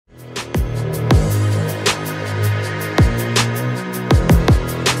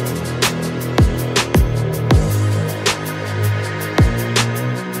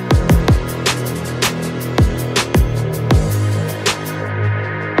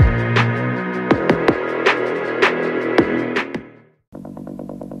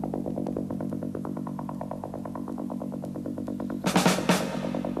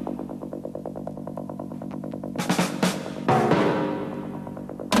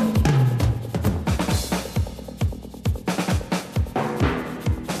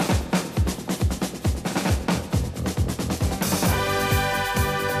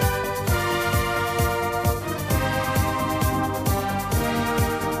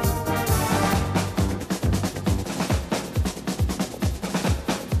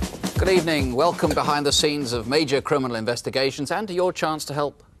Good evening. Welcome behind the scenes of major criminal investigations and to your chance to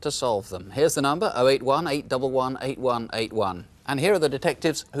help to solve them. Here's the number, 081 811 8181. And here are the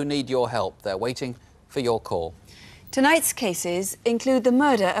detectives who need your help. They're waiting for your call. Tonight's cases include the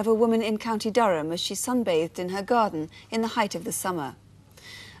murder of a woman in County Durham as she sunbathed in her garden in the height of the summer.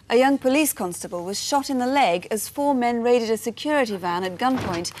 A young police constable was shot in the leg as 4 men raided a security van at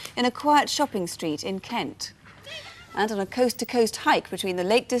gunpoint in a quiet shopping street in Kent. And on a coast-to-coast hike between the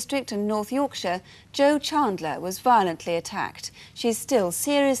Lake District and North Yorkshire, Jo Chandler was violently attacked. She's still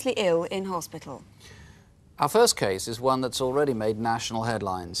seriously ill in hospital. Our first case is one that's already made national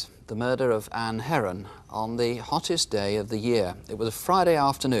headlines. The murder of Heron on the hottest day of the year. It was a Friday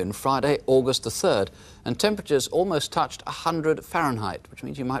afternoon, Friday, August the 3rd, and temperatures almost touched 100 Fahrenheit, which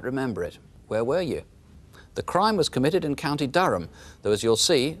means you might remember it. Where were you? The crime was committed in County Durham, though as you'll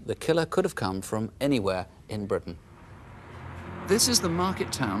see, the killer could have come from anywhere in Britain. This is the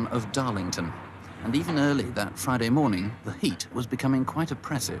market town of Darlington, and even early that Friday morning, the heat was becoming quite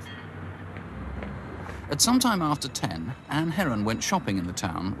oppressive. At some time after 10, Heron went shopping in the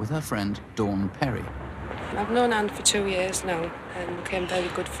town with her friend Dawn Perry. I've known Anne for 2 years now and became very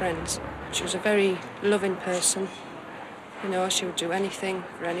good friends. She was a very loving person. You know, she would do anything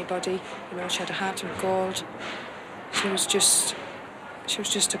for anybody. You know, she had a heart of gold. She was just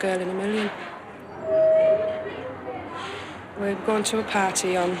a girl in a million. We were going to a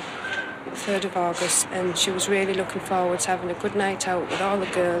party on the 3rd of August and she was really looking forward to having a good night out with all the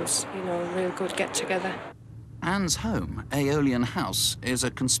girls, you know, a real good get-together. Anne's home, Aeolian House, is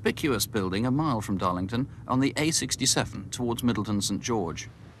a conspicuous building a mile from Darlington on the A67 towards Middleton St George.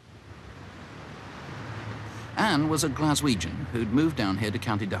 Anne was a Glaswegian who'd moved down here to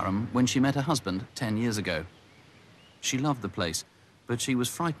County Durham when she met her husband 10 years ago. She loved the place, but she was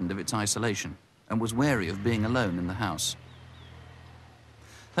frightened of its isolation and was wary of being alone in the house.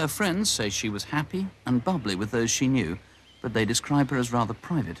 Her friends say she was happy and bubbly with those she knew, but they describe her as rather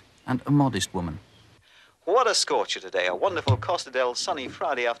private and a modest woman. What a scorcher today, a wonderful Costa del sunny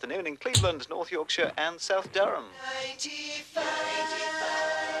Friday afternoon in Cleveland, North Yorkshire and South Durham.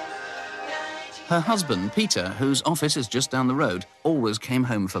 Her husband, Peter, whose office is just down the road, always came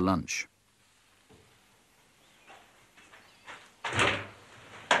home for lunch.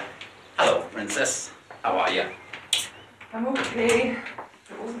 Hello, Princess. How are you? I'm okay.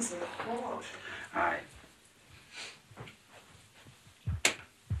 It wasn't so hot. Aye.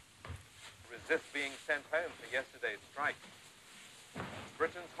 Resist being sent home for yesterday's strike.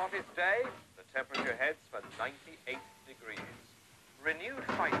 Britain's hottest day, the temperature heads for 98 degrees. Renewed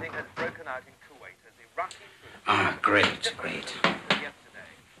fighting has broken out in Kuwait as Iraqi troops... Ah, great.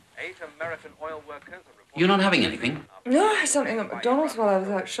 Yesterday, 8 American oil workers are reported... You're not having anything? No, I had something at McDonald's while I was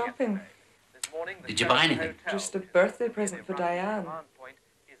out shopping. This morning, the Did you buy anything? Just a birthday present for Diane.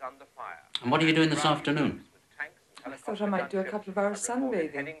 And what are you doing this afternoon? I thought I might do a couple of hours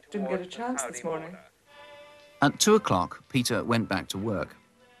sunbathing. Didn't get a chance this morning. At 2 o'clock, Peter went back to work.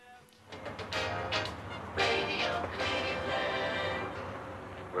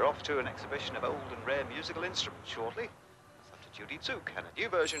 We're off to an exhibition of old and rare musical instruments shortly. It's up to Judy Zook and a new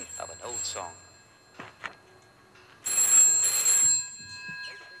version of an old song.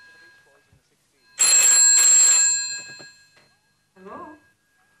 Hello?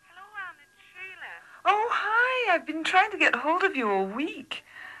 Oh, hi. I've been trying to get hold of you all week.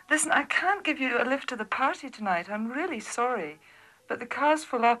 Listen, I can't give you a lift to the party tonight. I'm really sorry. But the car's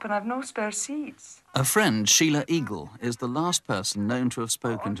full up and I've no spare seats. A friend, Sheila Eagle, is the last person known to have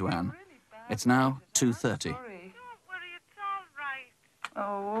spoken to Anne. It's now 2:30. Sorry. Don't worry, it's all right.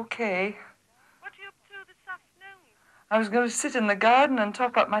 Oh, OK. What are you up to this afternoon? I was going to sit in the garden and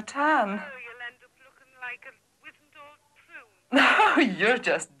top up my tan. Oh, you'll end up looking like a wizened old prune. No, you're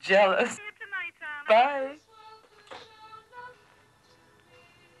just jealous. See you tonight, Anne. Bye.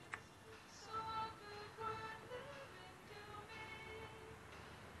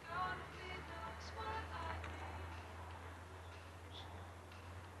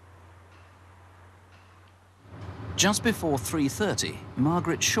 Just before 3:30,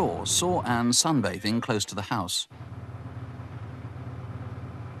 Margaret Shaw saw Anne sunbathing close to the house.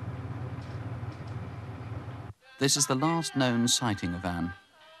 This is the last known sighting of Anne.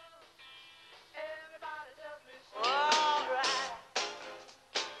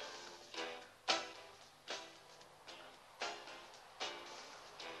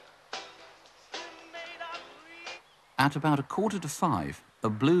 At about 4:45, a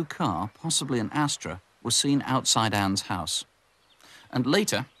blue car, possibly an Astra, was seen outside Anne's house. And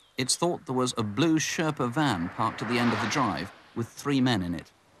later, it's thought there was a blue Sherpa van parked at the end of the drive with 3 men in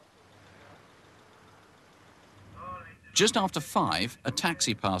it. Just after 5, a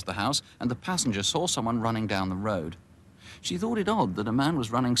taxi passed the house and the passenger saw someone running down the road. She thought it odd that a man was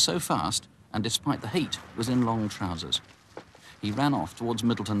running so fast and, despite the heat, was in long trousers. He ran off towards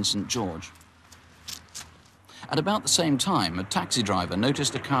Middleton St George. At about the same time, a taxi driver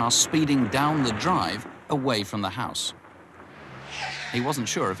noticed a car speeding down the drive away from the house. He wasn't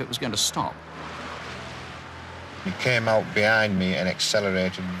sure if it was going to stop. He came out behind me and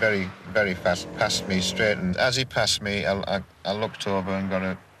accelerated very, very fast, past me straight. And as he passed me, I looked over and got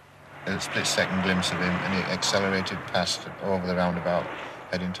a split-second glimpse of him, and he accelerated past over the roundabout,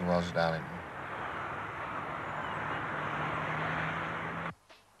 heading towards Darlington.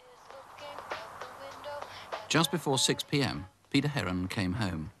 Just before 6 p.m, Peter Heron came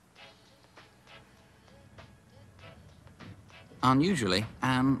home. Unusually,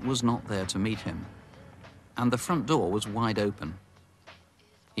 Anne was not there to meet him, and the front door was wide open.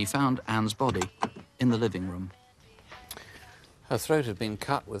 He found Anne's body in the living room. Her throat had been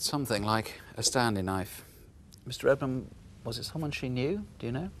cut with something like a Stanley knife. Mr. Edmund, was it someone she knew? Do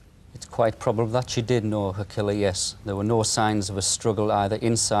you know? It's quite probable that she did know her killer, yes. There were no signs of a struggle either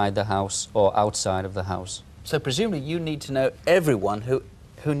inside the house or outside of the house. So presumably you need to know everyone who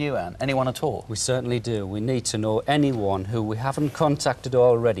knew Anne, anyone at all? We certainly do. We need to know anyone who we haven't contacted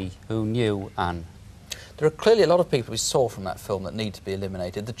already who knew Anne. There are clearly a lot of people we saw from that film that need to be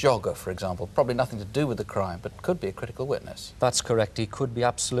eliminated. The jogger, for example, probably nothing to do with the crime, but could be a critical witness. That's correct. He could be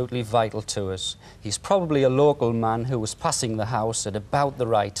absolutely vital to us. He's probably a local man who was passing the house at about the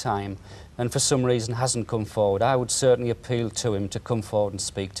right time and for some reason hasn't come forward. I would certainly appeal to him to come forward and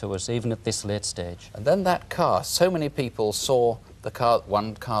speak to us, even at this late stage. And then that car, so many people saw the car,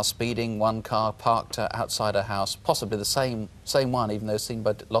 one car speeding, one car parked outside a house, possibly the same one, even though seen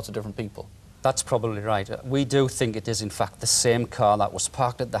by lots of different people. That's probably right. We do think it is, in fact, the same car that was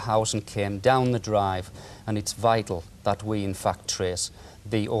parked at the house and came down the drive, and it's vital that we, in fact, trace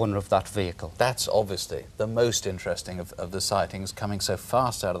the owner of that vehicle. That's obviously the most interesting of the sightings, coming so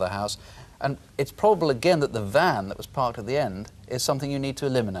fast out of the house. And it's probable, again, that the van that was parked at the end is something you need to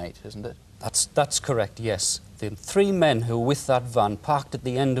eliminate, isn't it? That's correct, yes. The 3 men who were with that van parked at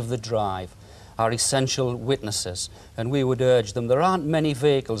the end of the drive are essential witnesses, and we would urge them. There aren't many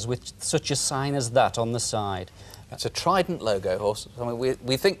vehicles with such a sign as that on the side. It's a Trident logo, horse. I mean,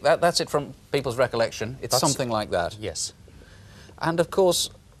 we think that's it from people's recollection. It's something like that. Yes. And, of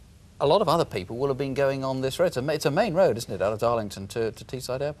course, a lot of other people will have been going on this road. It's a main road, isn't it, out of Darlington to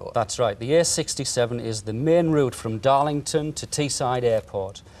Teesside Airport? That's right. The A67 is the main route from Darlington to Teesside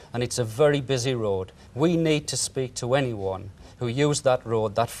Airport, and it's a very busy road. We need to speak to anyone who used that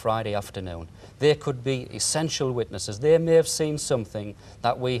road that Friday afternoon. They could be essential witnesses. They may have seen something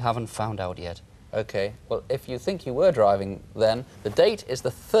that we haven't found out yet. OK. Well, if you think you were driving then, the date is the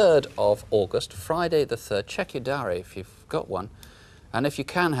 3rd of August, Friday the 3rd. Check your diary if you've got one. And if you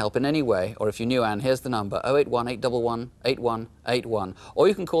can help in any way, or if you knew Anne, here's the number, 081 811 8181. Or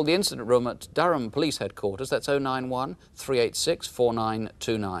you can call the incident room at Durham Police Headquarters. That's 091 386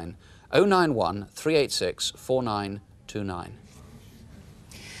 4929. 091 386 4929.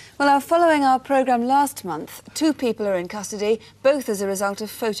 Well, following our programme last month, 2 people are in custody, both as a result of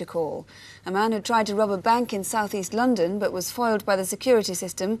photo call. A man who tried to rob a bank in south-east London but was foiled by the security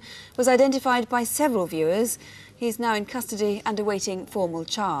system was identified by several viewers. He's now in custody and awaiting formal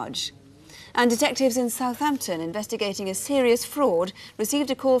charge. And detectives in Southampton investigating a serious fraud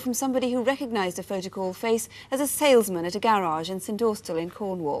received a call from somebody who recognised a photo call face as a salesman at a garage in St Austell in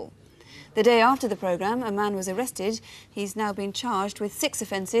Cornwall. The day after the programme, a man was arrested. He's now been charged with 6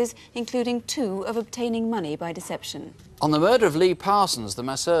 offences, including 2 of obtaining money by deception. On the murder of Lee Parsons, the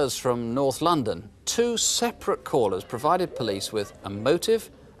masseurs from North London, 2 separate callers provided police with a motive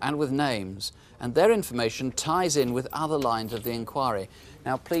and with names, and their information ties in with other lines of the inquiry.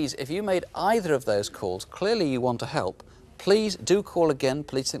 Now, please, if you made either of those calls, clearly you want to help, please do call again.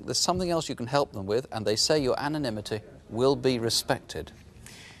 Please think there's something else you can help them with, and they say your anonymity will be respected.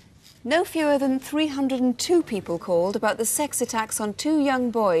 No fewer than 302 people called about the sex attacks on 2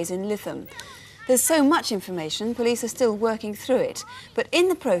 young boys in Lytham. There's so much information, police are still working through it. But in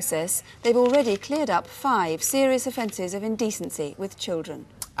the process, they've already cleared up 5 serious offences of indecency with children.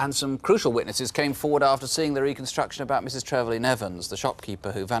 And some crucial witnesses came forward after seeing the reconstruction about Mrs Trevelyan Evans, the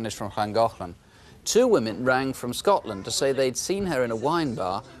shopkeeper who vanished from Llangollen. 2 women rang from Scotland to say they'd seen her in a wine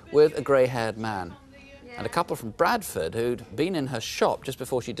bar with a grey-haired man. And a couple from Bradford who'd been in her shop just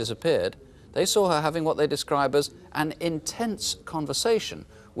before she disappeared, they saw her having what they describe as an intense conversation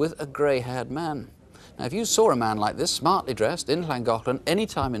with a grey-haired man. Now, if you saw a man like this, smartly dressed, in Llangollen, any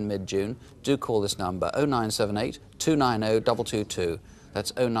time in mid-June, do call this number, 0978 290 222.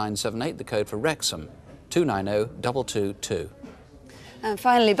 That's 0978, the code for Wrexham, 290 222. And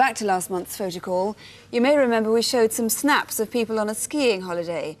finally, back to last month's photo call. You may remember we showed some snaps of people on a skiing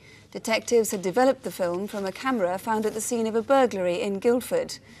holiday. Detectives had developed the film from a camera found at the scene of a burglary in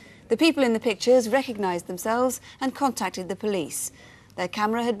Guildford. The people in the pictures recognised themselves and contacted the police. Their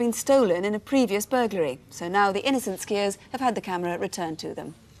camera had been stolen in a previous burglary, so now the innocent skiers have had the camera returned to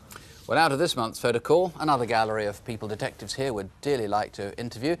them. Well, out of this month's photo call, another gallery of people detectives here would dearly like to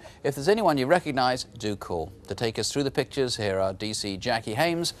interview. If there's anyone you recognise, do call. To take us through the pictures, here are DC Jackie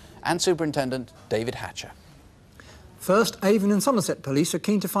Hames and Superintendent David Hatcher. First, Avon and Somerset Police are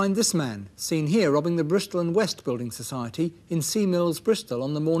keen to find this man, seen here robbing the Bristol and West Building Society in Sea Mills, Bristol,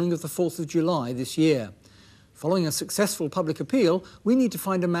 on the morning of the 4th of July this year. Following a successful public appeal, we need to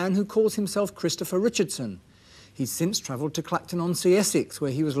find a man who calls himself Christopher Richardson. He's since travelled to Clacton-on-Sea, Essex,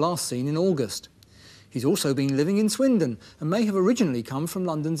 where he was last seen in August. He's also been living in Swindon and may have originally come from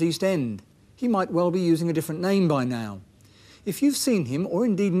London's East End. He might well be using a different name by now. If you've seen him or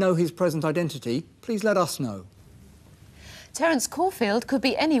indeed know his present identity, please let us know. Terence Caulfield could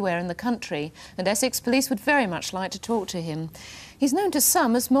be anywhere in the country, and Essex Police would very much like to talk to him. He's known to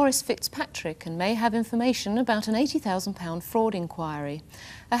some as Maurice Fitzpatrick and may have information about an £80,000 fraud inquiry.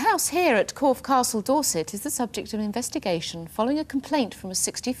 A house here at Corfe Castle, Dorset, is the subject of investigation following a complaint from a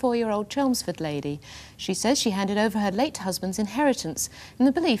 64-year-old Chelmsford lady. She says she handed over her late husband's inheritance in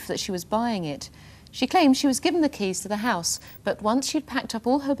the belief that she was buying it. She claims she was given the keys to the house, but once she'd packed up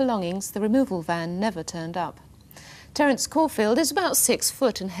all her belongings, the removal van never turned up. Terence Caulfield is about 6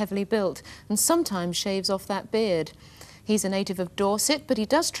 foot and heavily built, and sometimes shaves off that beard. He's a native of Dorset, but he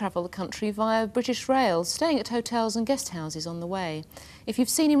does travel the country via British Rail, staying at hotels and guest houses on the way. If you've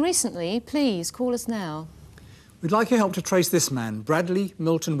seen him recently, please call us now. We'd like your help to trace this man, Bradley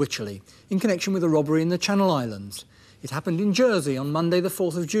Milton Wycherley, in connection with a robbery in the Channel Islands. It happened in Jersey on Monday the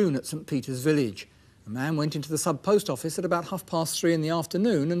 4th of June at St Peter's Village. A man went into the sub-post office at about 3:30 in the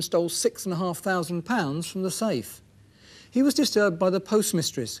afternoon and stole £6,500 from the safe. He was disturbed by the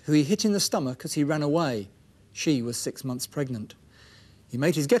postmistress, who he hit in the stomach as he ran away. She was 6 months pregnant. He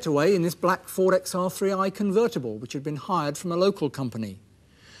made his getaway in this black Ford XR3i convertible, which had been hired from a local company.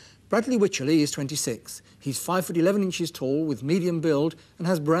 Bradley Wycherley is 26. He's 5 foot 11 inches tall, with medium build, and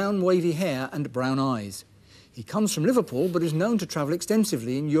has brown wavy hair and brown eyes. He comes from Liverpool, but is known to travel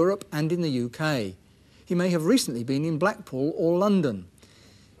extensively in Europe and in the UK. He may have recently been in Blackpool or London.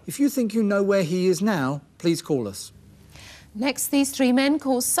 If you think you know where he is now, please call us. Next, these 3 men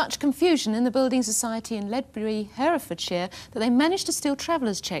caused such confusion in the Building Society in Ledbury, Herefordshire, that they managed to steal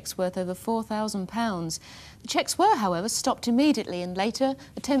travellers' cheques worth over £4,000. The cheques were, however, stopped immediately, and later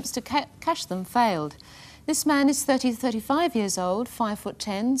attempts to cash them failed. This man is 30 to 35 years old, 5 foot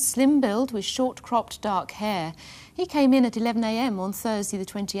 10, slim build with short cropped dark hair. He came in at 11 a.m. on Thursday the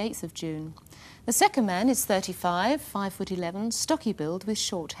 28th of June. The second man is 35, 5 foot 11, stocky build with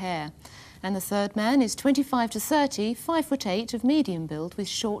short hair. And the third man is 25 to 30, 5 foot 8 of medium build with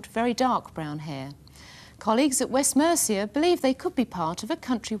short, very dark brown hair. Colleagues at West Mercia believe they could be part of a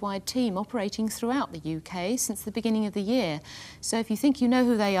countrywide team operating throughout the UK since the beginning of the year. So if you think you know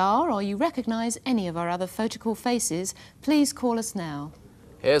who they are or you recognise any of our other photocall faces, please call us now.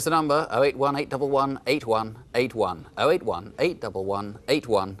 Here's the number, 081 811 8181, 081 811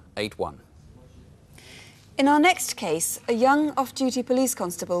 8181. In our next case, a young off-duty police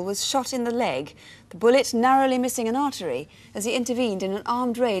constable was shot in the leg, the bullet narrowly missing an artery as he intervened in an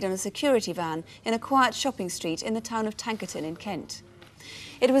armed raid on a security van in a quiet shopping street in the town of Tankerton in Kent.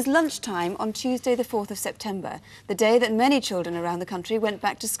 It was lunchtime on Tuesday the 4th of September, the day that many children around the country went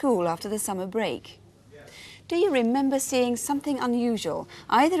back to school after the summer break. Do you remember seeing something unusual,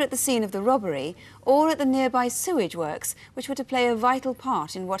 either at the scene of the robbery or at the nearby sewage works, which were to play a vital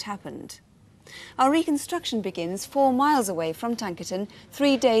part in what happened? Our reconstruction begins 4 miles away from Tankerton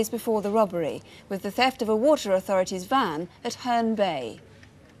 3 days before the robbery, with the theft of a water authority's van at Herne Bay.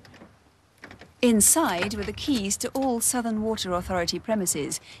 Inside were the keys to all Southern Water Authority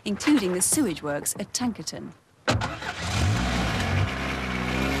premises, including the sewage works at Tankerton.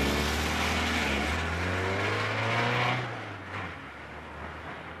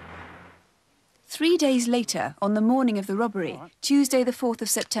 3 days later, on the morning of the robbery, Tuesday the 4th of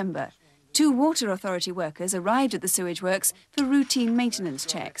September, 2 Water Authority workers arrived at the sewage works for routine maintenance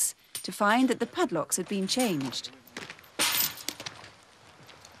checks to find that the padlocks had been changed.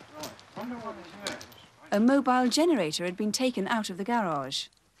 A mobile generator had been taken out of the garage.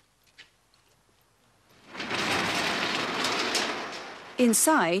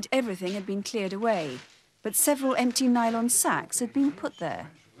 Inside, everything had been cleared away, but several empty nylon sacks had been put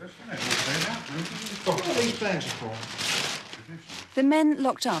there. The men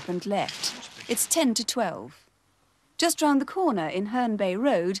locked up and left. It's 10 to 12. Just round the corner in Herne Bay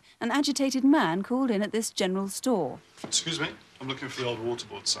Road, an agitated man called in at this general store. Excuse me, I'm looking for the old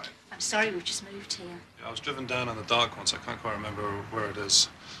waterboard sign. I'm sorry, we've just moved here. Yeah, I was driven down on the dark once. I can't quite remember where it is.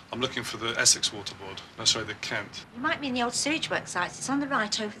 I'm looking for the Essex waterboard. No, sorry, the Kent. You might be in the old sewage work sites. It's on the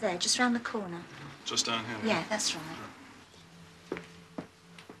right over there, just round the corner. Just down here? Yeah, that's right.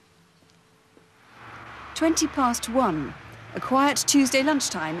 1:20, a quiet Tuesday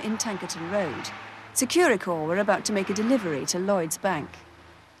lunchtime in Tankerton Road. Securicor were about to make a delivery to Lloyd's Bank.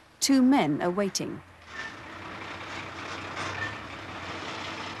 Two men are waiting.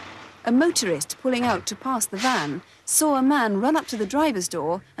 A motorist pulling out to pass the van saw a man run up to the driver's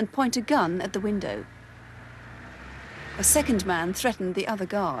door and point a gun at the window. A second man threatened the other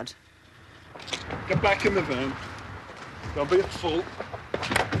guard. Get back in the van. Don't be a fool.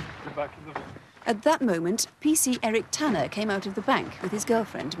 Get back in the van. At that moment, PC Eric Tanner came out of the bank with his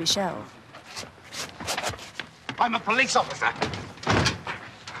girlfriend, Michelle. I'm a police officer.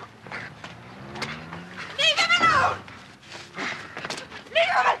 Leave him alone! Leave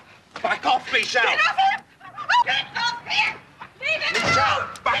him alone! Back off, Michelle! Get off him! Get off him! Leave him Michelle, alone!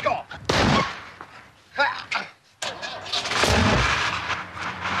 back off!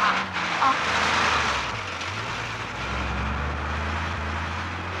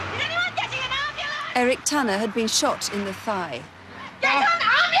 Is anyone getting an ambulance? Eric Tanner had been shot in the thigh. Get an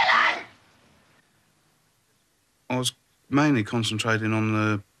ambulance! I was mainly concentrating on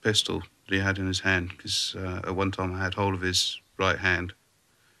the pistol that he had in his hand, because at one time I had hold of his right hand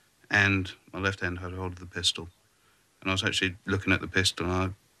and my left hand had hold of the pistol. And I was actually looking at the pistol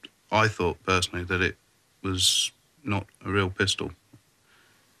and I thought personally that it was not a real pistol.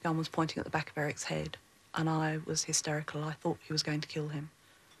 The gun was pointing at the back of Eric's head and I was hysterical. I thought he was going to kill him.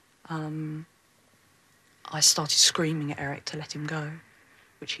 I started screaming at Eric to let him go,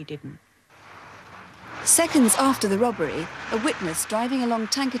 which he didn't. Seconds after the robbery, a witness driving along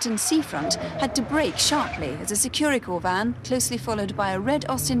Tankerton seafront had to brake sharply as a Securicor van, closely followed by a red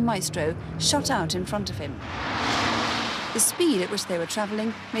Austin Maestro, shot out in front of him. The speed at which they were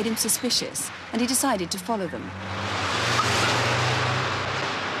travelling made him suspicious, and he decided to follow them.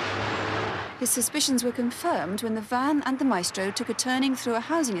 His suspicions were confirmed when the van and the Maestro took a turning through a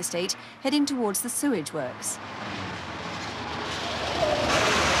housing estate heading towards the sewage works.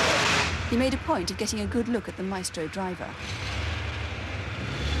 He made a point of getting a good look at the Maestro driver.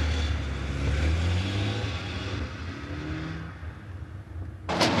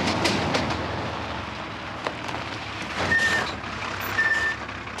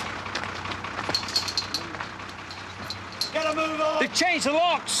 Get a move on! They've changed the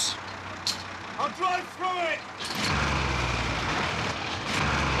locks! I'll drive through it!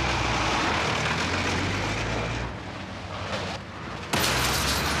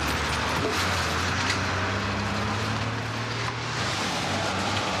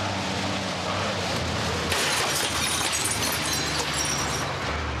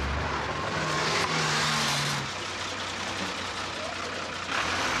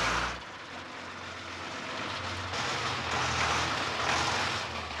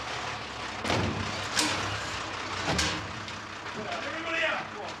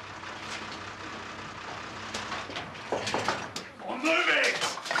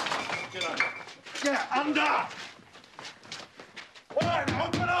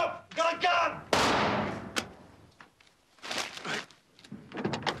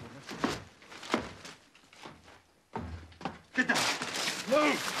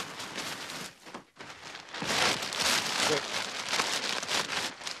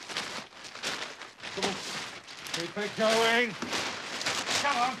 Keep it going.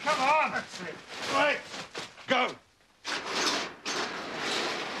 Come on, come on. That's it. Right, go.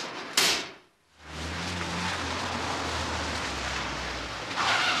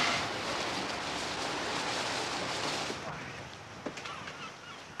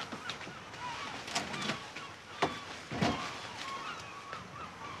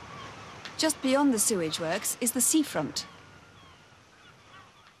 Just beyond the sewage works is the seafront.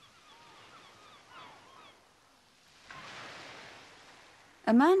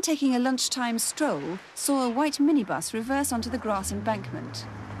 A man taking a lunchtime stroll saw a white minibus reverse onto the grass embankment.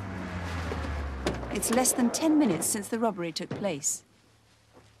 It's less than 10 minutes since the robbery took place.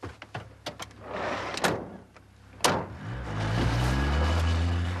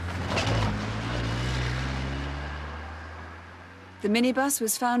 The minibus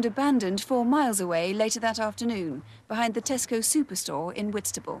was found abandoned 4 miles away later that afternoon, behind the Tesco superstore in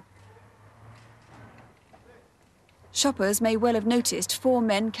Whitstable. Shoppers may well have noticed 4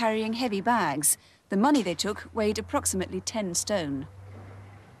 men carrying heavy bags. The money they took weighed approximately 10 stone.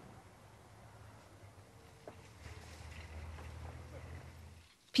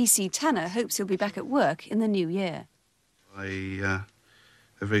 PC Tanner hopes he'll be back at work in the new year. I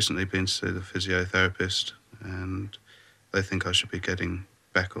have recently been to see the physiotherapist, and they think I should be getting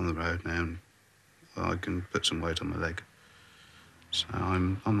back on the road now, and I can put some weight on my leg. So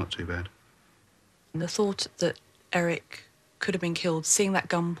I'm not too bad. The thought that Eric could have been killed, seeing that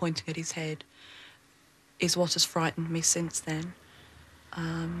gun pointing at his head, is what has frightened me since then.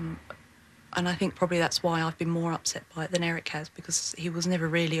 And I think probably that's why I've been more upset by it than Eric has, because he was never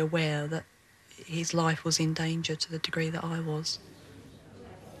really aware that his life was in danger to the degree that I was.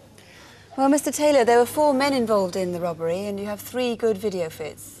 Well, Mr. Taylor, there were 4 men involved in the robbery, and you have 3 good video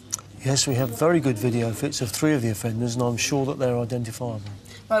fits. Yes, we have very good video fits of 3 of the offenders, and I'm sure that they're identifiable.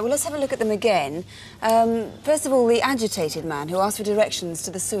 Right, well, let's have a look at them again. First of all, the agitated man who asked for directions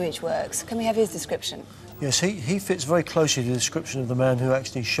to the sewage works. Can we have his description? Yes, he fits very closely to the description of the man who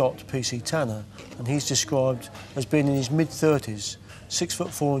actually shot PC Tanner, and he's described as being in his mid-30s, 6 foot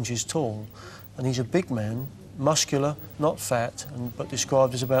 4 inches tall, and he's a big man, muscular, not fat, but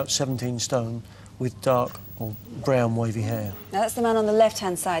described as about 17 stone, with dark or brown wavy hair. Now, that's the man on the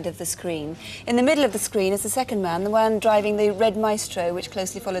left-hand side of the screen. In the middle of the screen is the second man, the one driving the red Maestro, which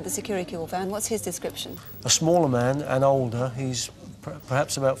closely followed the Securicure van. What's his description? A smaller man and older. He's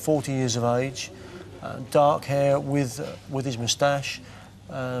perhaps about 40 years of age, dark hair with his moustache.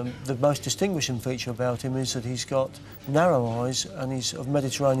 The most distinguishing feature about him is that he's got narrow eyes and he's of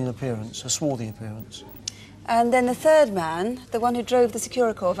Mediterranean appearance, a swarthy appearance. And then the third man, the one who drove the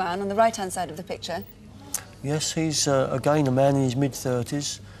Securicure van on the right-hand side of the picture. Yes, he's again a man in his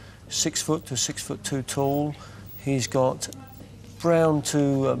mid-30s, 6 foot to 6 foot 2 tall. He's got brown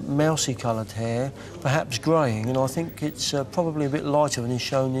to mousy coloured hair, perhaps greying, and I think it's probably a bit lighter than is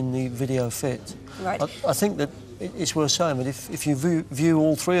shown in the video fit. Right. I think that it's worth saying that if you view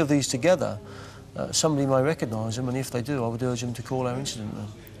all 3 of these together, somebody may recognise them, and if they do, I would urge them to call our incident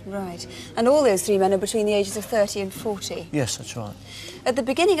room. Right. And all those 3 men are between the ages of 30 and 40? Yes, that's right. At the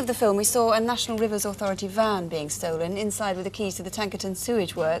beginning of the film, we saw a National Rivers Authority van being stolen, inside with the keys to the Tankerton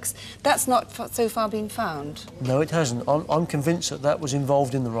sewage works. That's not so far been found? No, it hasn't. I'm convinced that was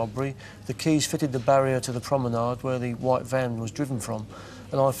involved in the robbery. The keys fitted the barrier to the promenade where the white van was driven from,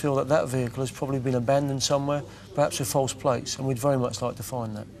 and I feel that vehicle has probably been abandoned somewhere, perhaps with false plates, and we'd very much like to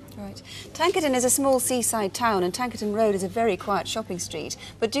find that. Right. Tankerton is a small seaside town, and Tankerton Road is a very quiet shopping street.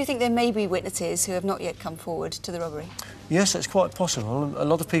 But do you think there may be witnesses who have not yet come forward to the robbery? Yes, that's quite possible. A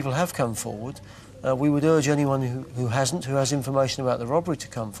lot of people have come forward. We would urge anyone who hasn't, who has information about the robbery, to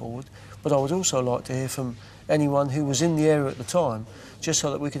come forward. But I would also like to hear from anyone who was in the area at the time, just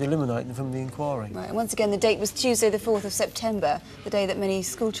so that we could eliminate them from the inquiry. Right. And once again, the date was Tuesday the 4th of September, the day that many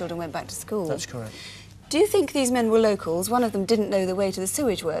schoolchildren went back to school. That's correct. Do you think these men were locals? One of them didn't know the way to the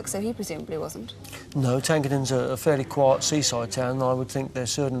sewage work, so he presumably wasn't. No, Tankerton's a fairly quiet seaside town, and I would think they're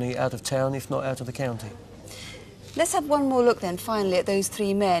certainly out of town, if not out of the county. Let's have one more look then, finally, at those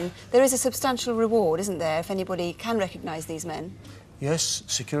 3 men. There is a substantial reward, isn't there, if anybody can recognise these men? Yes,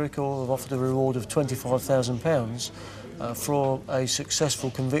 Securicure have offered a reward of £25,000 for a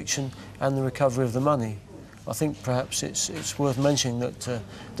successful conviction and the recovery of the money. I think perhaps it's worth mentioning that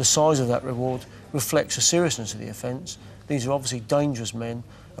the size of that reward reflects the seriousness of the offence. These are obviously dangerous men,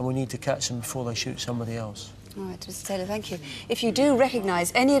 and we need to catch them before they shoot somebody else. All right, Mr Taylor, thank you. If you do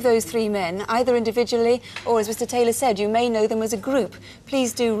recognise any of those 3 men, either individually or, as Mr Taylor said, you may know them as a group,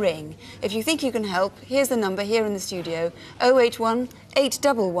 please do ring. If you think you can help, here's the number here in the studio, 081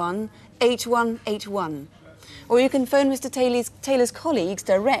 811 8181. Or you can phone Mr Taylor's colleagues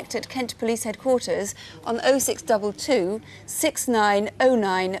direct at Kent Police Headquarters on 0622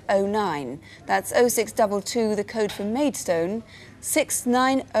 690909. That's 0622, the code for Maidstone,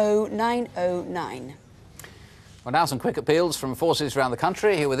 690909. Well, now some quick appeals from forces around the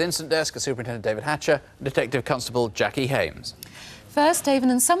country. Here with Incident Desk, Superintendent David Hatcher, Detective Constable Jackie Hames. First, Avon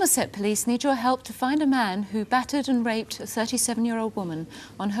and Somerset Police need your help to find a man who battered and raped a 37-year-old woman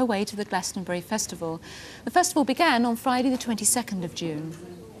on her way to the Glastonbury Festival. The festival began on Friday the 22nd of June.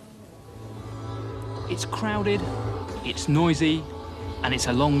 It's crowded, it's noisy, and it's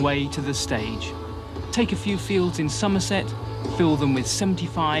a long way to the stage. Take a few fields in Somerset, fill them with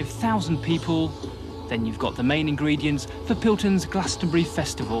 75,000 people, then you've got the main ingredients for Pilton's Glastonbury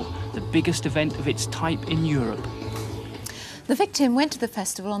Festival, the biggest event of its type in Europe. The victim went to the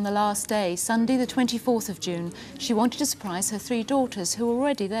festival on the last day, Sunday the 24th of June. She wanted to surprise her 3 daughters who were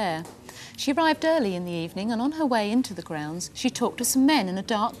already there. She arrived early in the evening, and on her way into the grounds, she talked to some men in a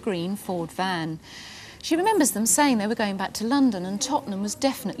dark green Ford van. She remembers them saying they were going back to London, and Tottenham was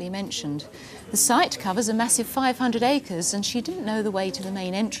definitely mentioned. The site covers a massive 500 acres and she didn't know the way to the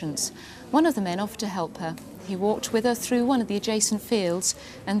main entrance. One of the men offered to help her. He walked with her through one of the adjacent fields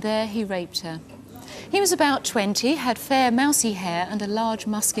and there he raped her. He was about 20, had fair mousy hair and a large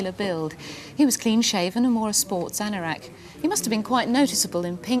muscular build. He was clean-shaven and wore a sports anorak. He must have been quite noticeable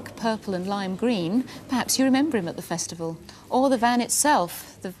in pink, purple and lime green. Perhaps you remember him at the festival. Or the van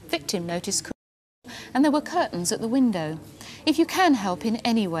itself. The victim noticed and there were curtains at the window. If you can help in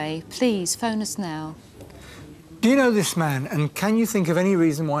any way, please phone us now. Do you know this man, and can you think of any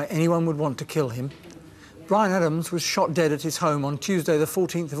reason why anyone would want to kill him? Brian Adams was shot dead at his home on Tuesday the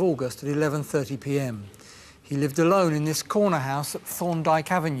 14th of August at 11:30 p.m. He lived alone in this corner house at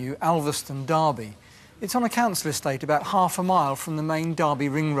Thorndyke Avenue, Alveston, Derby. It's on a council estate about half a mile from the main Derby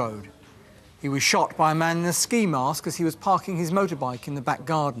Ring Road. He was shot by a man in a ski mask as he was parking his motorbike in the back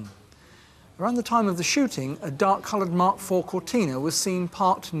garden. Around the time of the shooting, a dark-coloured Mark IV Cortina was seen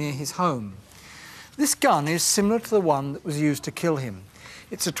parked near his home. This gun is similar to the one that was used to kill him.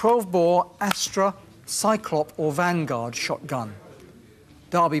 It's a 12-bore Astra, Cyclop or Vanguard shotgun.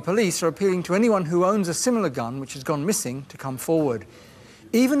 Derby police are appealing to anyone who owns a similar gun which has gone missing to come forward.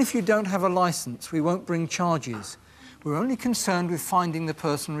 Even if you don't have a licence, we won't bring charges. We're only concerned with finding the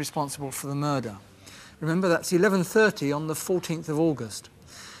person responsible for the murder. Remember, that's 11:30 on the 14th of August.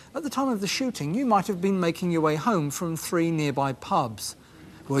 At the time of the shooting, you might have been making your way home from 3 nearby pubs.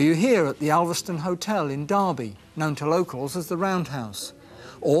 Were you here at the Alveston Hotel in Derby, known to locals as the Roundhouse?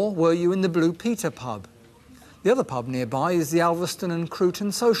 Or were you in the Blue Peter pub? The other pub nearby is the Alveston and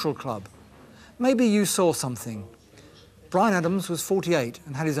Croughton Social Club. Maybe you saw something. Brian Adams was 48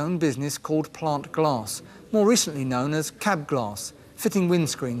 and had his own business called Plant Glass, more recently known as Cab Glass, fitting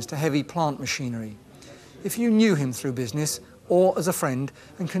windscreens to heavy plant machinery. If you knew him through business, or as a friend,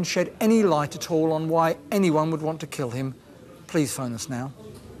 and can shed any light at all on why anyone would want to kill him, please phone us now.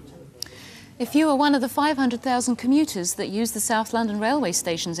 If you are one of the 500,000 commuters that use the South London railway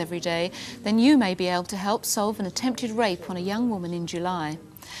stations every day, then you may be able to help solve an attempted rape on a young woman in July.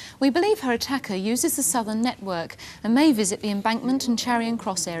 We believe her attacker uses the Southern network and may visit the Embankment and Charing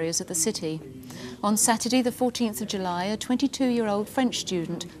Cross areas of the city. On Saturday, the 14th of July, a 22-year-old French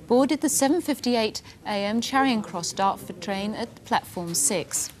student boarded the 7:58 a.m. Charing Cross Dartford train at platform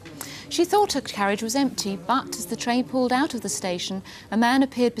 6. She thought her carriage was empty, but as the train pulled out of the station, a man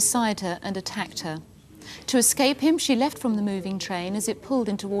appeared beside her and attacked her. To escape him, she left from the moving train as it pulled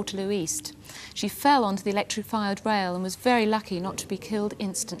into Waterloo East. She fell onto the electrified rail and was very lucky not to be killed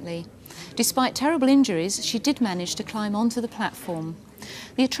instantly. Despite terrible injuries, she did manage to climb onto the platform.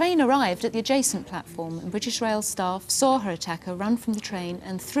 The train arrived at the adjacent platform and British Rail staff saw her attacker run from the train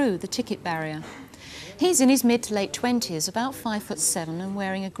and through the ticket barrier. He's in his mid to late 20s, about 5'7" and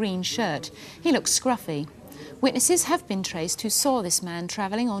wearing a green shirt. He looks scruffy. Witnesses have been traced who saw this man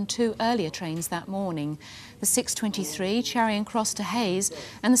travelling on 2 earlier trains that morning, the 6:23 Charing Cross to Hayes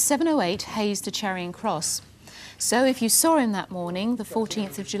and the 7:08 Hayes to Charing Cross. So if you saw him that morning, the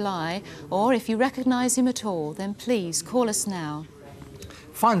 14th of July, or if you recognise him at all, then please call us now.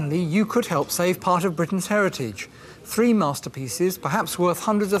 Finally, you could help save part of Britain's heritage. 3 masterpieces, perhaps worth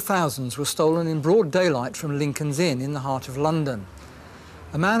hundreds of thousands, were stolen in broad daylight from Lincoln's Inn in the heart of London.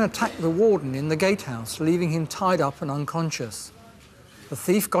 A man attacked the warden in the gatehouse, leaving him tied up and unconscious. The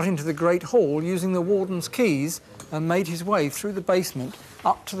thief got into the Great Hall using the warden's keys and made his way through the basement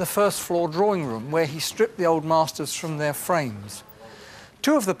up to the first-floor drawing room, where he stripped the old masters from their frames.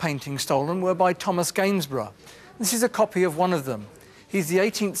 2 of the paintings stolen were by Thomas Gainsborough. This is a copy of one of them. He's the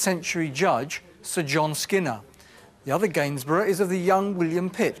 18th century judge, Sir John Skinner. The other Gainsborough is of the young William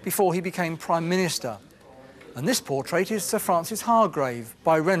Pitt, before he became Prime Minister. And this portrait is Sir Francis Hargrave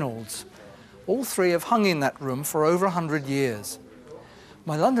by Reynolds. All 3 have hung in that room for over 100 years.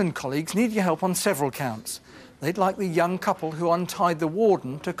 My London colleagues need your help on several counts. They'd like the young couple who untied the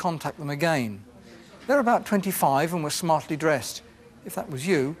warden to contact them again. They're about 25 and were smartly dressed. If that was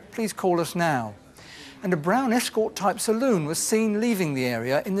you, please call us now. And a brown escort-type saloon was seen leaving the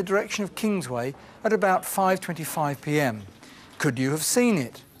area in the direction of Kingsway at about 5:25 p.m. Could you have seen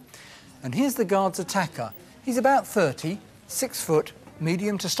it? And here's the guard's attacker. He's about 30, 6 foot,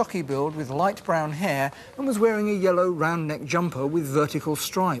 medium to stocky build with light brown hair and was wearing a yellow round-neck jumper with vertical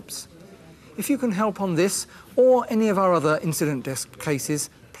stripes. If you can help on this or any of our other incident desk cases,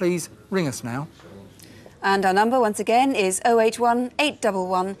 please ring us now. And our number once again is 081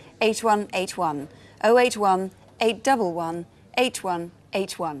 811 8181. 081 811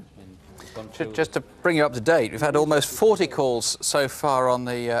 8181. Just to bring you up to date, we've had almost 40 calls so far on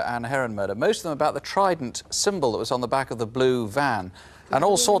the Anne Heron murder, most of them about the trident symbol that was on the back of the blue van. And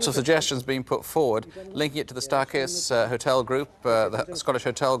all sorts of suggestions being put forward, linking it to the Starkis Hotel Group, the Scottish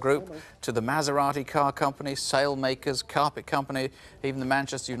Hotel Group, to the Maserati car company, sailmakers, carpet company, even the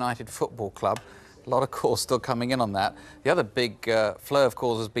Manchester United Football Club. A lot of calls still coming in on that. The other big flow of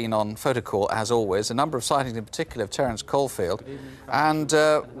calls has been on photocall, as always. A number of sightings in particular of Terence Caulfield. And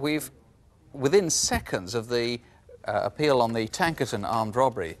we've, within seconds of the appeal on the Tankerton armed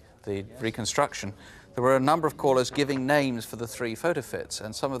robbery, the reconstruction, there were a number of callers giving names for the 3 photo fits,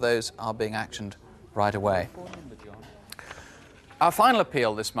 and some of those are being actioned right away. Our final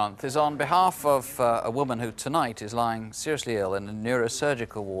appeal this month is on behalf of a woman who tonight is lying seriously ill in a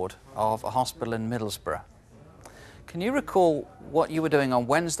neurosurgical ward of a hospital in Middlesbrough. Can you recall what you were doing on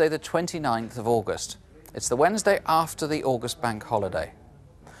Wednesday the 29th of August? It's the Wednesday after the August bank holiday.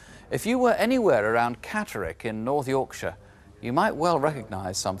 If you were anywhere around Catterick in North Yorkshire, you might well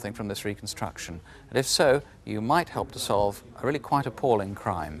recognise something from this reconstruction, and if so, you might help to solve a really quite appalling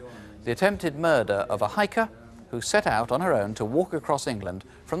crime. The attempted murder of a hiker who set out on her own to walk across England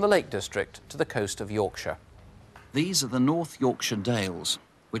from the Lake District to the coast of Yorkshire. These are the North Yorkshire Dales,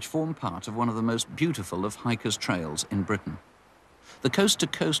 which form part of one of the most beautiful of hikers' trails in Britain. The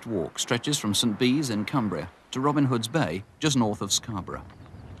coast-to-coast walk stretches from St Bees in Cumbria to Robin Hood's Bay, just north of Scarborough.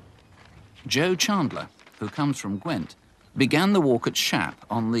 Jo Chandler, who comes from Gwent, began the walk at Shap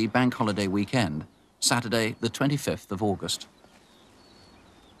on the bank holiday weekend, Saturday the 25th of August.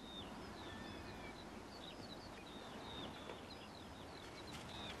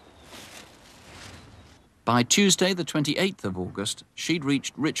 By Tuesday, the 28th of August, she'd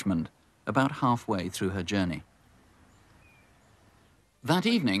reached Richmond, about halfway through her journey. That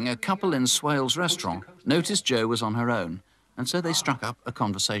evening, a couple in Swales restaurant noticed Jo was on her own, and so they struck up a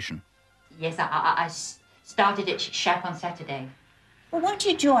conversation. Yes, I started at Shap on Saturday. Well, won't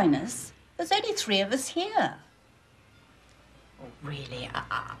you join us? There's only 3 of us here. Oh, really?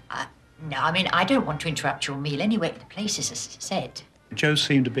 No, I mean, I don't want to interrupt your meal anyway. The place is said. Jo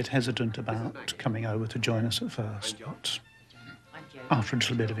seemed a bit hesitant about coming over to join us at first, but after a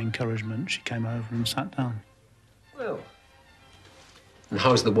little bit of encouragement, she came over and sat down. Well, and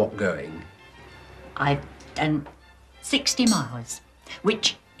how's the walk going? I've done 60 miles,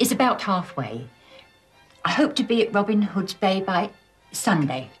 which is about halfway. I hope to be at Robin Hood's Bay by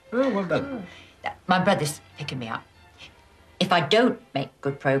Sunday. Oh, well done. My brother's picking me up. If I don't make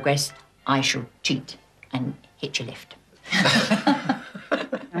good progress, I shall cheat and hitch a lift.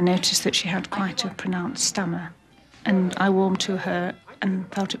 I noticed that she had quite a pronounced stammer, and I warmed to her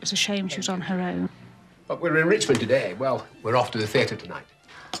and felt it was a shame she was on her own. But we're in Richmond today. Well, we're off to the theatre tonight.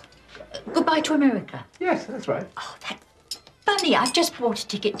 Goodbye to America. Yes, that's right. Oh, that's funny. I've just bought a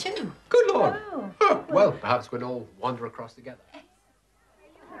ticket too. Good Lord. Oh, well, perhaps we'll all wander across together.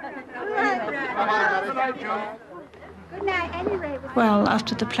 Good night, anyway. Well,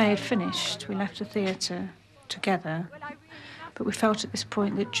 after the play had finished, we left the theatre together, but we felt at this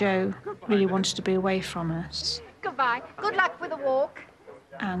point that Jo really wanted to be away from us. Goodbye. Good luck with the walk.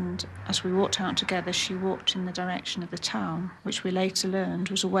 And as we walked out together, she walked in the direction of the town, which we later learned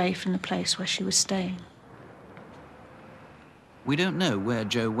was away from the place where she was staying. We don't know where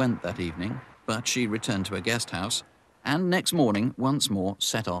Jo went that evening, but she returned to her guest house and next morning once more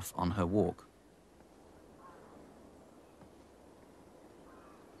set off on her walk.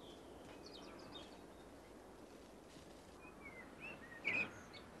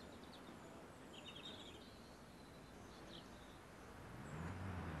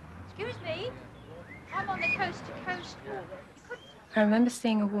 Excuse me. I'm on the coast-to-coast walk. I remember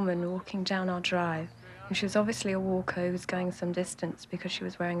seeing a woman walking down our drive, and she was obviously a walker who was going some distance because she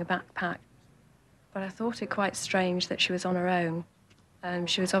was wearing a backpack. But I thought it quite strange that she was on her own.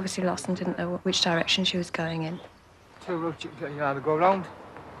 She was obviously lost and didn't know which direction she was going in. Two routes you can either go round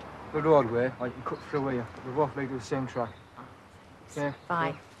the roadway or you can cut through here. They both lead to the same track. Okay?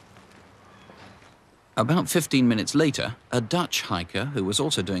 Bye. About 15 minutes later, a Dutch hiker who was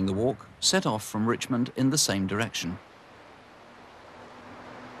also doing the walk set off from Richmond in the same direction.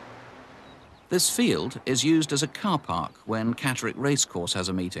 This field is used as a car park when Catterick Racecourse has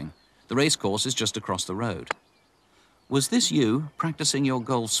a meeting. The racecourse is just across the road. Was this you practicing your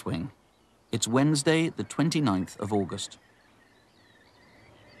golf swing? It's Wednesday, the 29th of August.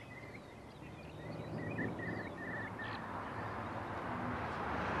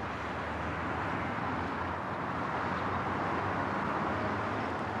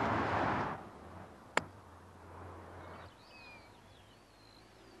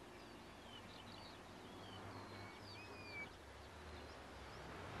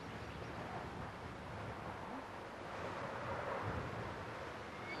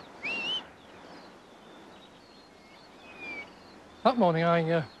 That morning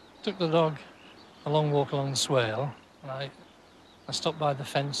I took the dog a long walk along the swale. And I stopped by the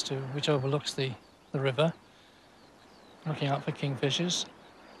fence which overlooks the river, looking out for kingfishers.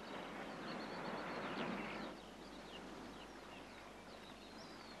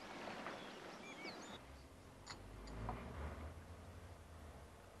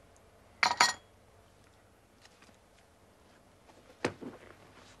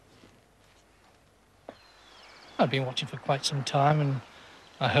 I'd been watching for quite some time, and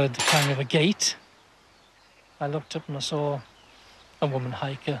I heard the clang of a gate. I looked up and I saw a woman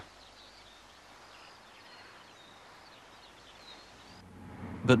hiker.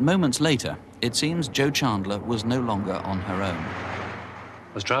 But moments later, it seems Jo Chandler was no longer on her own.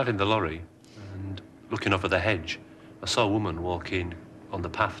 I was driving the lorry and looking over the hedge. I saw a woman walking on the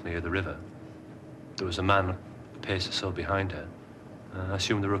path near the river. There was a man a pace or so behind her. I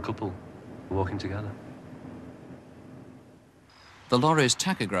assumed there were a couple walking together. The lorry's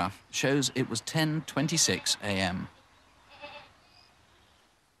tachograph shows it was 10:26 a.m.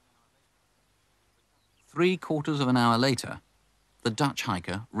 3/4 of an hour later, the Dutch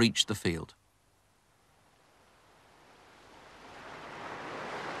hiker reached the field.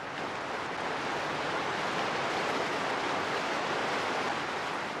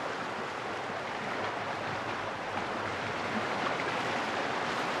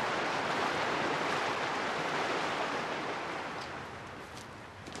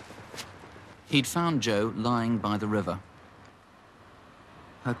 He'd found Jo lying by the river.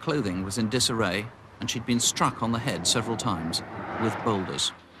 Her clothing was in disarray, and she'd been struck on the head several times with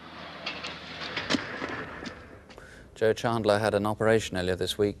boulders. Jo Chandler had an operation earlier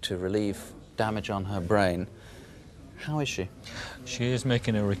this week to relieve damage on her brain. How is she? She is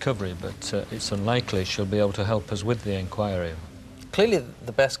making a recovery, but it's unlikely she'll be able to help us with the inquiry. Clearly,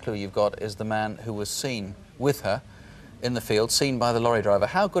 the best clue you've got is the man who was seen with her in the field, seen by the lorry driver.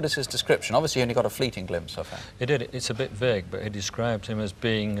 How good is his description? Obviously, you only got a fleeting glimpse of her. He did. It's a bit vague, but he described him as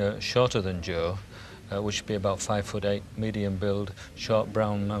being shorter than Jo, which would be about 5'8", medium build, short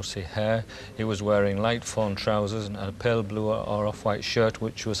brown mousy hair. He was wearing light fawn trousers and a pale blue or off-white shirt,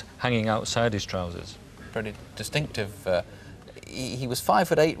 which was hanging outside his trousers. Pretty distinctive. He was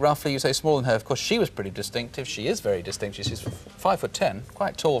 5'8", roughly. You say smaller than her. Of course, she was pretty distinctive. She is very distinctive. She's 5'10",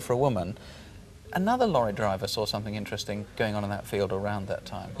 quite tall for a woman. Another lorry driver saw something interesting going on in that field around that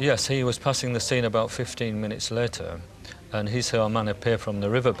time. Yes, he was passing the scene about 15 minutes later, and he saw a man appear from the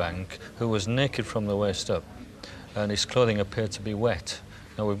riverbank who was naked from the waist up, and his clothing appeared to be wet.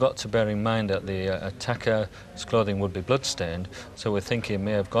 Now, we've got to bear in mind that the attacker's clothing would be blood-stained, so we think he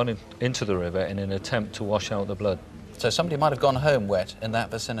may have gone into the river in an attempt to wash out the blood. So somebody might have gone home wet in that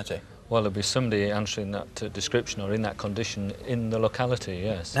vicinity? Well, there'll be somebody answering that description or in that condition in the locality,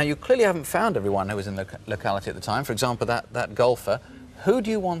 yes. Now, you clearly haven't found everyone who was in the locality at the time. For example, that golfer. Who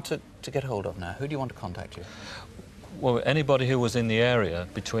do you want to get hold of now? Who do you want to contact you? Well, anybody who was in the area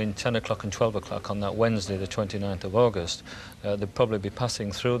between 10 o'clock and 12 o'clock on that Wednesday, the 29th of August, they'd probably be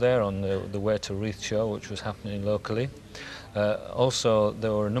passing through there on the way to Reith Show, which was happening locally. Also,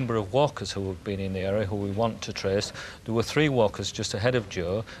 there were a number of walkers who have been in the area who we want to trace. There were 3 walkers just ahead of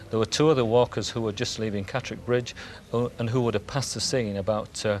Jo. There were 2 other walkers who were just leaving Catterick Bridge and who would have passed the scene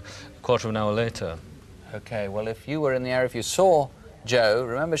about a quarter of an hour later. OK, well, if you were in the area, if you saw Jo,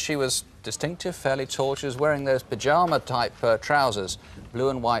 remember she was distinctive, fairly tall. She was wearing those pyjama-type trousers, blue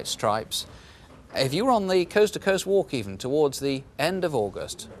and white stripes. If you were on the coast-to-coast walk even towards the end of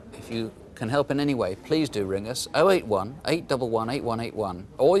August, if you can help in any way, please do ring us, 081 811 8181,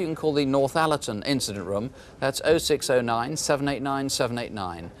 or you can call the Northallerton Incident Room. That's 0609 789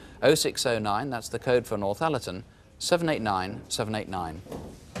 789. 0609, that's the code for Northallerton, 789 789.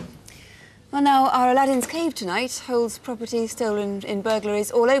 Well, now, our Aladdin's Cave tonight holds property stolen in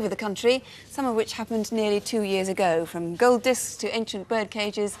burglaries all over the country, some of which happened nearly 2 years ago, from gold discs to ancient bird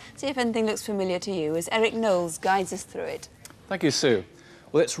cages. See if anything looks familiar to you as Eric Knowles guides us through it. Thank you, Sue.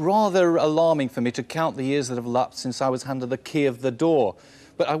 Well, it's rather alarming for me to count the years that have elapsed since I was handed the key of the door.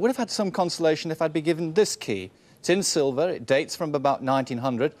 But I would have had some consolation if I'd been given this key. It's in silver, it dates from about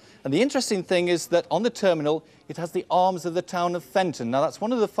 1900, and the interesting thing is that on the terminal it has the arms of the town of Fenton. Now, that's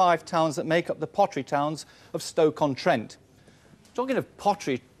one of the 5 towns that make up the pottery towns of Stoke-on-Trent. Talking of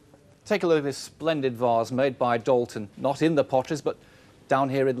pottery, take a look at this splendid vase made by Dalton, not in the potteries, but down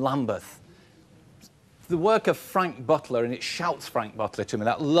here in Lambeth. The work of Frank Butler, and it shouts Frank Butler to me,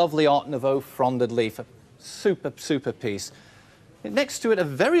 that lovely Art Nouveau fronded leaf, a super, super piece. Next to it, a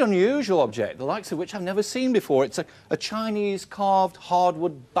very unusual object, the likes of which I've never seen before. It's a Chinese carved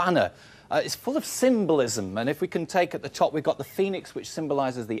hardwood banner. It's full of symbolism, and if we can take at the top, we've got the phoenix, which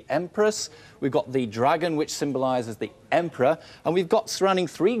symbolises the empress, we've got the dragon, which symbolises the emperor, and we've got, surrounding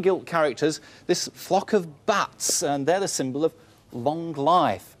three gilt characters, this flock of bats, and they're the symbol of long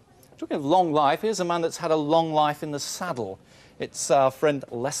life. Talking of long life, here's a man that's had a long life in the saddle. It's our friend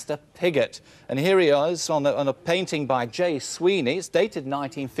Lester Piggott, and here he is on a painting by J. Sweeney. It's dated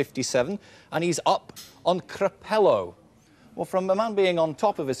 1957, and he's up on Crapello. Well, from a man being on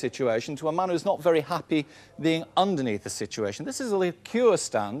top of a situation to a man who's not very happy being underneath the situation. This is a liqueur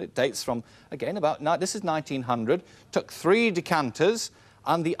stand. It dates from, again, this is 1900. Took 3 decanters,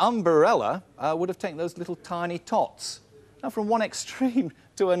 and the umbrella would have taken those little tiny tots. Now, from one extreme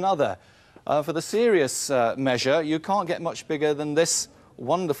to another. For the serious measure, you can't get much bigger than this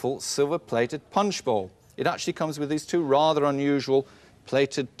wonderful silver-plated punch bowl. It actually comes with these 2 rather unusual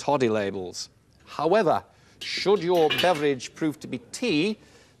plated toddy labels. However, should your beverage prove to be tea,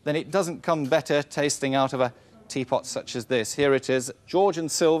 then it doesn't come better tasting out of a teapot such as this. Here it is, George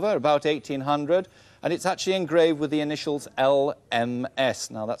and silver, about 1800, and it's actually engraved with the initials LMS.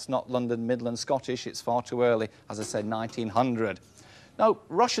 Now, that's not London Midland Scottish, it's far too early, as I said, 1900. Now,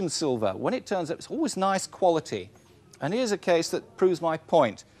 Russian silver, when it turns up, it's always nice quality. And here's a case that proves my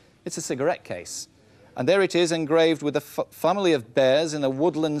point. It's a cigarette case. And there it is, engraved with a family of bears in a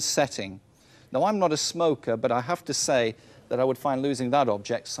woodland setting. Now, I'm not a smoker, but I have to say that I would find losing that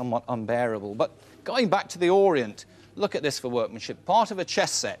object somewhat unbearable. But going back to the Orient, look at this for workmanship. Part of a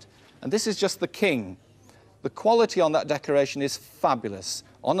chess set, and this is just the king. The quality on that decoration is fabulous.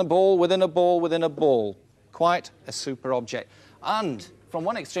 On a ball, within a ball, within a ball. Quite a super object. And from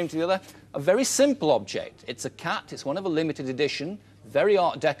one extreme to the other, a very simple object. It's a cat, it's one of a limited edition, very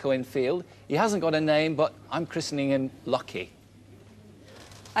Art Deco in field. He hasn't got a name, but I'm christening him Lucky.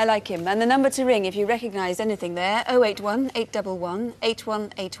 I like him. And the number to ring if you recognise anything there, 081 811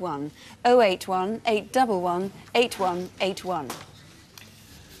 8181. 081 811 8181.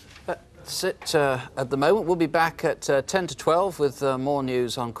 That's it at the moment. We'll be back at 10 to 12 with more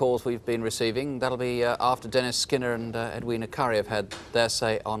news on calls we've been receiving. That'll be after Dennis Skinner and Edwina Curry have had their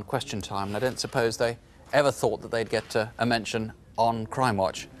say on Question Time. And I don't suppose they ever thought that they'd get a mention on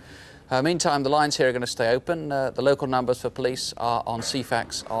Crimewatch. Meantime, the lines here are going to stay open. The local numbers for police are on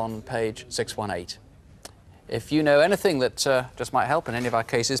CFAX on page 618. If you know anything that just might help in any of our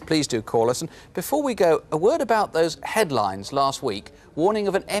cases, please do call us. And before we go, a word about those headlines last week warning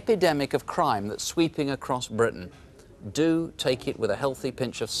of an epidemic of crime that's sweeping across Britain. Do take it with a healthy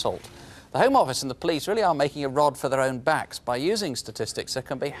pinch of salt. The Home Office and the police really are making a rod for their own backs by using statistics that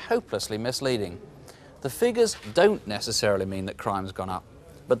can be hopelessly misleading. The figures don't necessarily mean that crime's gone up,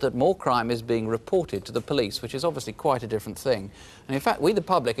 but that more crime is being reported to the police, which is obviously quite a different thing. And in fact, we, the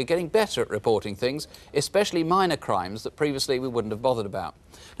public, are getting better at reporting things, especially minor crimes that previously we wouldn't have bothered about.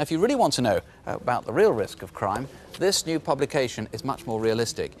 Now, if you really want to know about the real risk of crime, this new publication is much more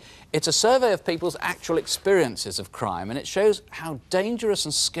realistic. It's a survey of people's actual experiences of crime, and it shows how dangerous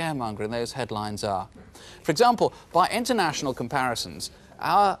and scaremongering those headlines are. For example, by international comparisons,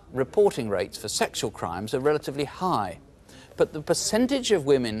 our reporting rates for sexual crimes are relatively high. But the percentage of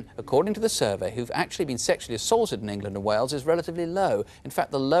women, according to the survey, who've actually been sexually assaulted in England and Wales is relatively low. In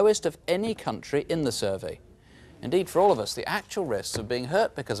fact, the lowest of any country in the survey. Indeed, for all of us, the actual risks of being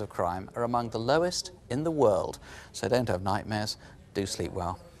hurt because of crime are among the lowest in the world. So don't have nightmares, do sleep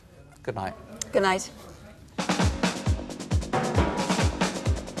well. Good night. Good night.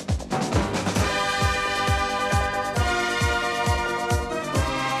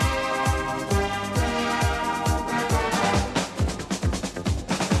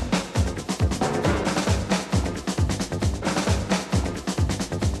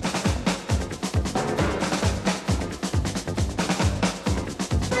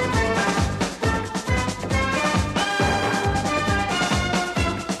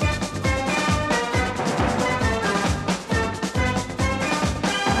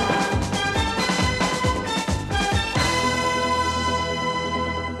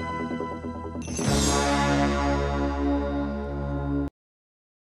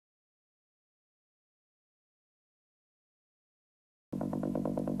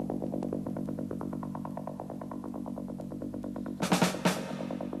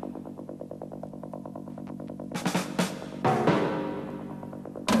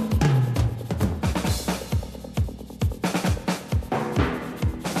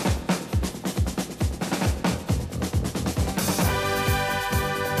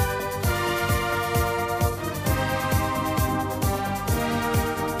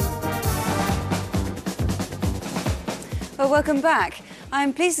 Well, welcome back.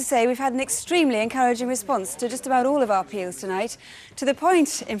 I'm pleased to say we've had an extremely encouraging response to just about all of our appeals tonight, to the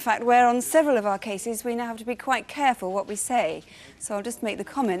point, in fact, where on several of our cases we now have to be quite careful what we say. So I'll just make the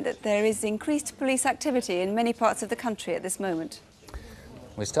comment that there is increased police activity in many parts of the country at this moment.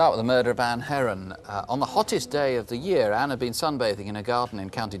 We start with the murder of Anne Heron. On the hottest day of the year, Anne had been sunbathing in her garden in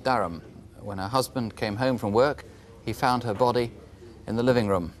County Durham. When her husband came home from work, he found her body in the living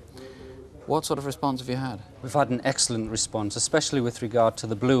room. What sort of response have you had? We've had an excellent response, especially with regard to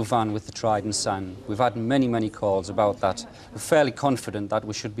the blue van with the Trident sign. We've had many calls about that. We're fairly confident that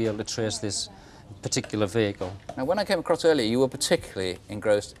we should be able to trace this particular vehicle. Now, when I came across earlier, you were particularly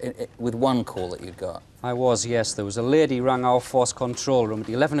engrossed with one call that you'd got. I was, yes. There was a lady rang our force control room at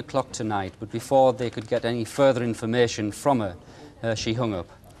 11 o'clock tonight, but before they could get any further information from her, she hung up.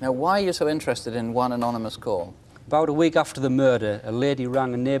 Now, why are you so interested in one anonymous call? About a week after the murder, a lady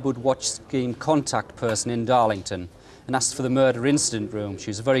rang a neighbourhood watch scheme contact person in Darlington and asked for the murder incident room.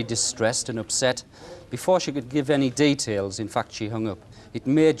 She was very distressed and upset. Before she could give any details, in fact, she hung up. It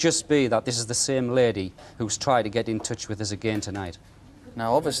may just be that this is the same lady who's tried to get in touch with us again tonight.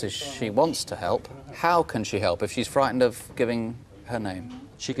 Now, obviously, she wants to help. How can she help if she's frightened of giving her name?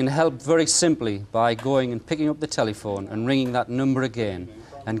 She can help very simply by going and picking up the telephone and ringing that number again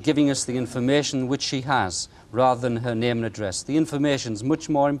and giving us the information which she has, rather than her name and address. The information's much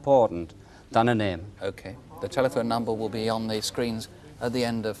more important than a name. OK. The telephone number will be on the screens at the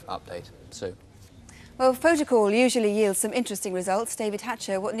end of Update. Sue. Well, photocall usually yields some interesting results. David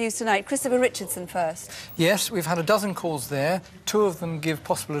Hatcher, what news tonight? Christopher Richardson first. Yes, we've had a dozen calls there. 2 of them give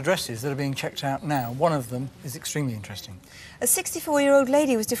possible addresses that are being checked out now. One of them is extremely interesting. A 64-year-old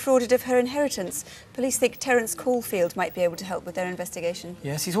lady was defrauded of her inheritance. Police think Terence Caulfield might be able to help with their investigation.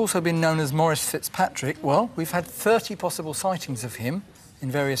 Yes, he's also been known as Maurice Fitzpatrick. Well, we've had 30 possible sightings of him in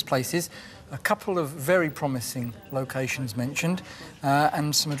various places. A couple of very promising locations mentioned,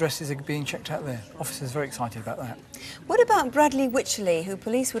 and some addresses are being checked out there. Officers are very excited about that. What about Bradley Wycherley, who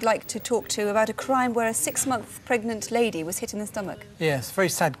police would like to talk to about a crime where a 6-month pregnant lady was hit in the stomach? Yes, very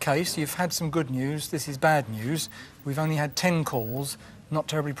sad case. You've had some good news. This is bad news. We've only had 10 calls, not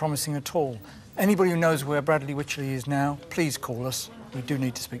terribly promising at all. Anybody who knows where Bradley Wycherley is now, please call us. We do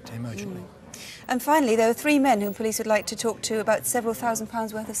need to speak to him urgently. And finally, there are 3 men whom police would like to talk to about several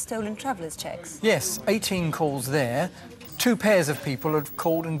 £1,000s worth of stolen travellers' cheques. Yes, 18 calls there. 2 pairs of people have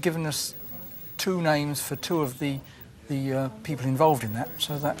called and given us 2 names for 2 of the people involved in that,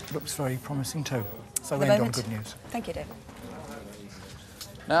 so that looks very promising too. So we end on good news. Thank you, David.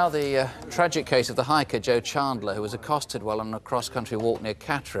 Now, the tragic case of the hiker Joe Chandler, who was accosted while on a cross-country walk near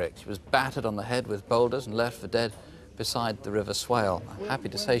Catterick. She was battered on the head with boulders and left for dead beside the River Swale. I'm happy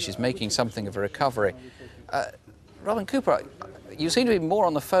to say she's making something of a recovery. Robin Cooper, you seem to be more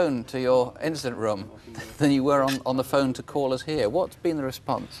on the phone to your incident room than you were on the phone to callers here. What's been the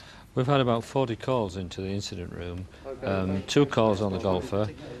response? We've had about 40 calls into the incident room, 2 calls on the golfer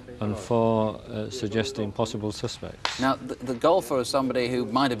and 4 suggesting possible suspects. Now, the golfer is somebody who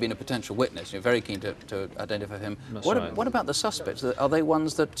might have been a potential witness. You're very keen to identify him. That's right. What about the suspects? Are they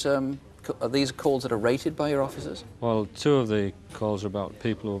ones that... are these calls that are rated by your officers? Well, 2 of the calls are about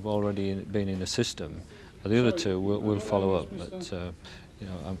people who have already been in the system. The other 2 will follow up, but you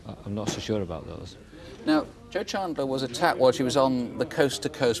know, I'm not so sure about those. Now, Joe Chandler was attacked while she was on the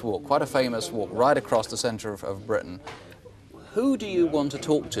coast-to-coast walk, quite a famous walk, right across the centre of Britain. Who do you want to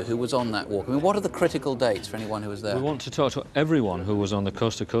talk to who was on that walk? I mean, what are the critical dates for anyone who was there? We want to talk to everyone who was on the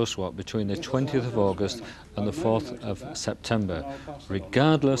coast-to-coast walk between the 20th of August and the 4th of September,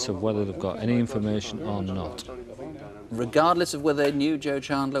 regardless of whether they've got any information or not. Regardless of whether they knew Joe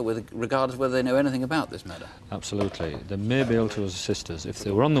Chandler, regardless of whether they know anything about this matter? Absolutely. They may be able to assist us. If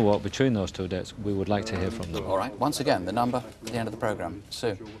they were on the walk between those 2 dates, we would like to hear from them. All right. Once again, the number at the end of the programme.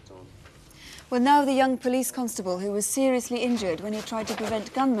 Sue. Well, now the young police constable who was seriously injured when he tried to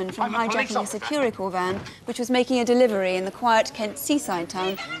prevent gunmen from hijacking a Securicor van which was making a delivery in the quiet Kent seaside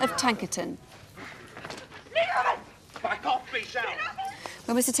town of Tankerton.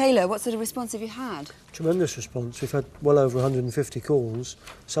 Well, Mr Taylor, what sort of response have you had? Tremendous response. We've had well over 150 calls.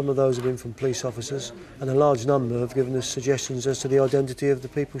 Some of those have been from police officers, and a large number have given us suggestions as to the identity of the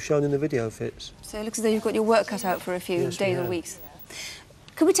people shown in the video fits. So it looks as though you've got your work cut out for a few days or have. weeks.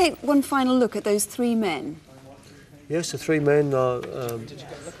 Could we take one final look at those 3 men? Yes, the 3 men are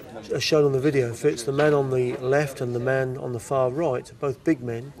shown on the video fits. The man on the left and the man on the far right are both big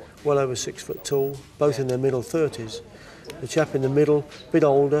men, well over 6 foot tall, both in their middle 30s. The chap in the middle, a bit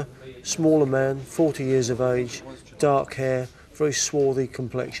older, smaller man, 40 years of age, dark hair, very swarthy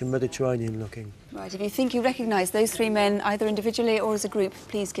complexion, Mediterranean looking. Right, if you think you recognise those 3 men either individually or as a group,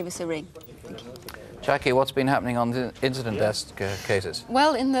 please give us a ring. Thank you. Jackie, what's been happening on the incident desk cases?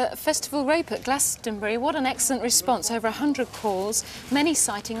 Well, in the festival rape at Glastonbury, what an excellent response. Over 100 calls, many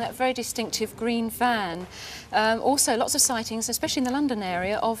citing that very distinctive green van. Also, lots of sightings, especially in the London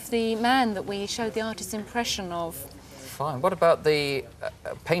area, of the man that we showed the artist's impression of. Fine. What about the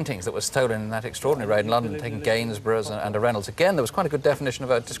paintings that were stolen in that extraordinary raid in London, taking Gainsborough's and a Reynolds? Again, there was quite a good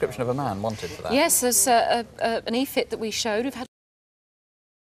description of a man wanted for that. Yes, there's an e-fit that we showed. We've had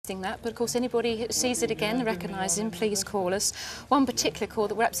that, but of course anybody who sees it again, recognises him, please call us. One particular call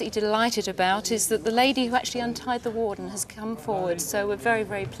that we're absolutely delighted about is that the lady who actually untied the warden has come forward, so we're very,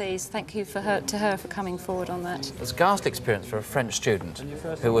 very pleased. Thank you to her for coming forward on that. It's a ghastly experience for a French student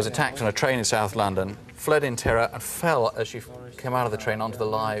who was attacked on a train in South London, fled in terror and fell as she came out of the train onto the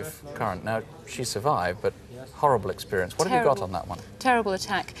live current. Now, she survived, but horrible experience. What have you got on that one? Terrible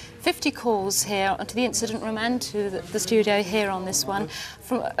attack. 50 calls here to the incident room and to the studio here on this one.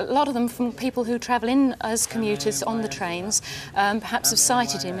 From a lot of them from people who travel in as commuters on the trains, perhaps have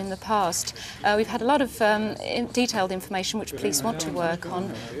cited him in the past. We've had a lot of detailed information which police want to work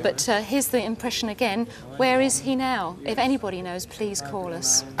on, but here's the impression again. Where is he now? If anybody knows, please call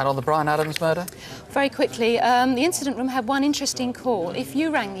us. And on the Bryan Adams murder? Very quickly, the incident room had one interesting call. If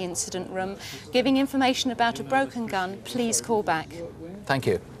you rang the incident room giving information about a broken gun, please call back. Thank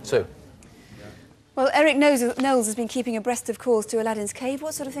you. Sue? Well, Eric Knowles has been keeping abreast of calls to Aladdin's Cave.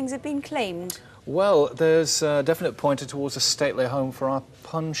 What sort of things have been claimed? Well, there's a definite pointer towards a stately home for our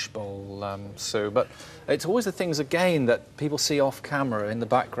punch bowl, Sue, but it's always the things, again, that people see off camera in the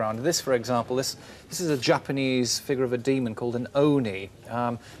background. This, for example, this is a Japanese figure of a demon called an Oni,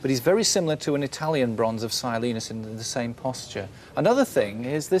 but he's very similar to an Italian bronze of Silenus in the same posture. Another thing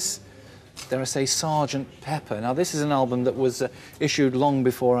is this, dare I say, Sergeant Pepper. Now, this is an album that was issued long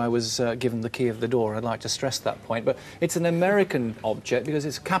before I was given the key of the door. I'd like to stress that point. But it's an American object because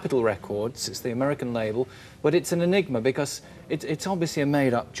it's Capitol Records. It's the American label. But it's an enigma because it's obviously a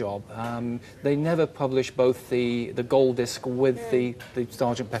made-up job. They never published both the gold disc with the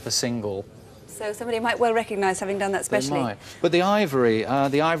Sergeant Pepper single. So somebody might well recognise having done that specially. They might. But the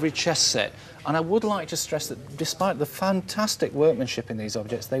ivory chess set, and I would like to stress that despite the fantastic workmanship in these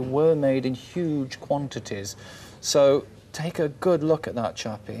objects, they were made in huge quantities. So take a good look at that,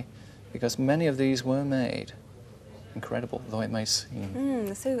 chappie, because many of these were made. Incredible, though it may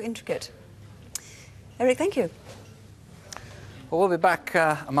seem. So intricate. Eric, thank you. Well, we'll be back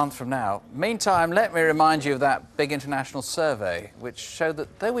a month from now. Meantime, let me remind you of that big international survey, which showed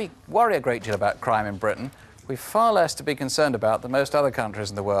that though we worry a great deal about crime in Britain, we've far less to be concerned about than most other countries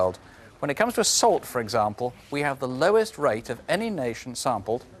in the world. When it comes to assault, for example, we have the lowest rate of any nation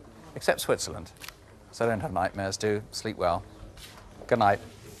sampled, except Switzerland. So don't have nightmares, do sleep well. Good night.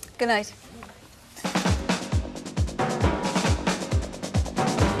 Good night.